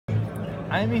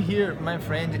I'm here, my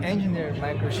friend, engineer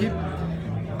Microchip.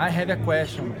 I have a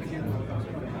question.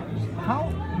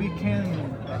 How we can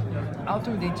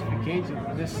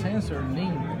auto-identify the sensor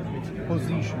name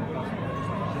position?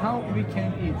 How we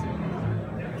can it?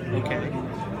 Okay.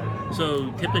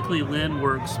 So typically LIN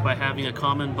works by having a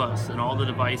common bus, and all the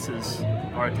devices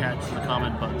are attached to the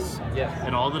common bus. Yes.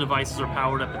 And all the devices are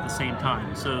powered up at the same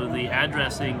time. So the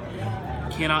addressing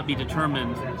cannot be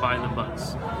determined by the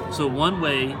bus. So one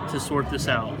way to sort this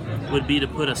out would be to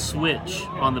put a switch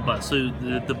on the bus. So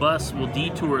the bus will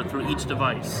detour through each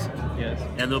device. Yes.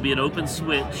 And there'll be an open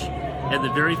switch, and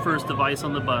the very first device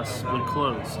on the bus would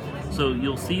close. So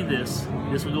you'll see this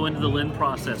will go into the LIN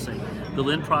processing. The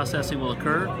LIN processing will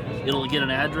occur, it'll get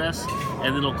an address,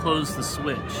 and then it'll close the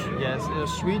switch. Yes,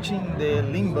 switching the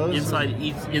LIN bus. Inside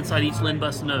each LIN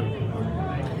bus node.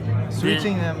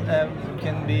 Switching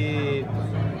can be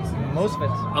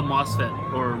MOSFET. A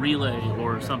MOSFET or a relay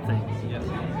or something.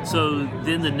 Yes. So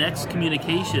then the next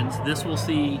communications, this will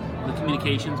see the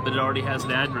communications, but it already has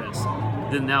an address.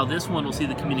 Then now this one will see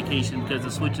the communication because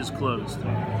the switch is closed.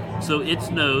 So its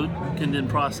node can then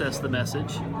process the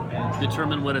message,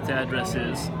 determine what its address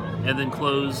is, and then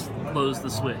close the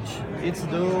switch. It's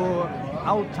the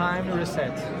all-time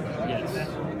reset. Yes.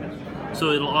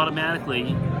 So it'll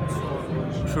automatically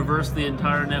traverse the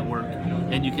entire network,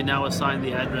 and you can now assign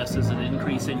the addresses in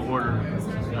increasing order.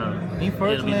 In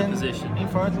Portland, position.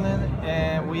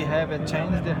 We have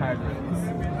changed the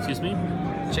hardware. Excuse me?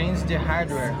 Change the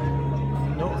hardware.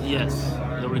 No. Yes,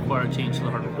 it'll require a change to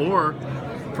the hardware. Or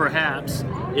perhaps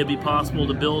it'd be possible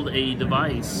to build a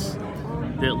device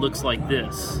that looks like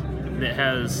this, that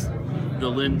has the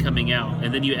LIN coming out,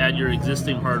 and then you add your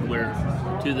existing hardware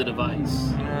to the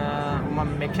device. A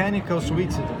mechanical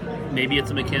switch. Maybe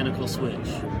it's a mechanical switch.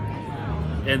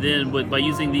 And then by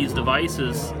using these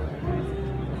devices,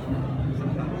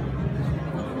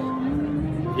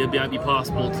 it might be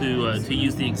possible to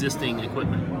use the existing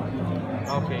equipment.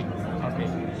 Okay.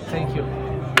 Thank you.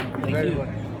 Thank you.